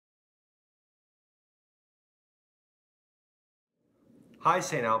Hi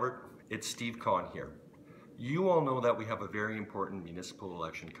St. Albert, it's Steve Kahn here. You all know that we have a very important municipal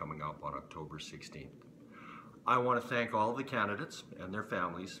election coming up on October 16th. I want to thank all of the candidates and their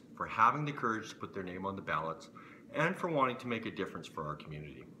families for having the courage to put their name on the ballots and for wanting to make a difference for our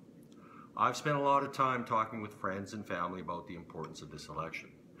community. I've spent a lot of time talking with friends and family about the importance of this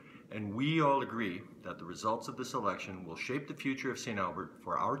election, and we all agree that the results of this election will shape the future of St. Albert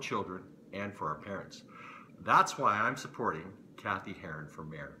for our children and for our parents. That's why I'm supporting Cathy Heron for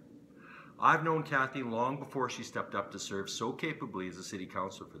mayor. I've known Cathy long before she stepped up to serve so capably as a city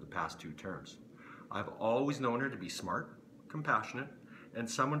councillor for the past 2 terms. I've always known her to be smart, compassionate, and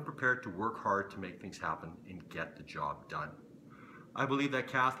someone prepared to work hard to make things happen and get the job done. I believe that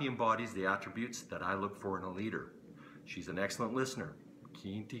Cathy embodies the attributes that I look for in a leader. She's an excellent listener,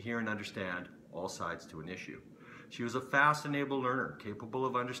 keen to hear and understand all sides to an issue. She was a fast and able learner, capable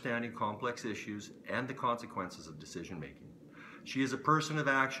of understanding complex issues and the consequences of decision making. She is a person of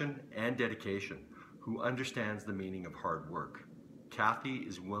action and dedication who understands the meaning of hard work. Cathy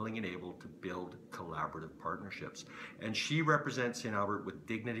is willing and able to build collaborative partnerships, and she represents St. Albert with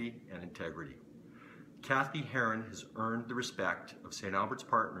dignity and integrity. Cathy Heron has earned the respect of St. Albert's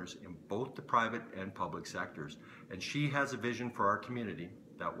partners in both the private and public sectors, and she has a vision for our community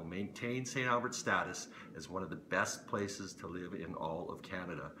that will maintain St. Albert's status as one of the best places to live in all of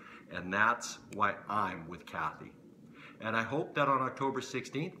Canada. And that's why I'm with Cathy. And I hope that on October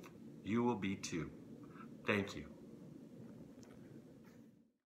 16th, you will be too. Thank you.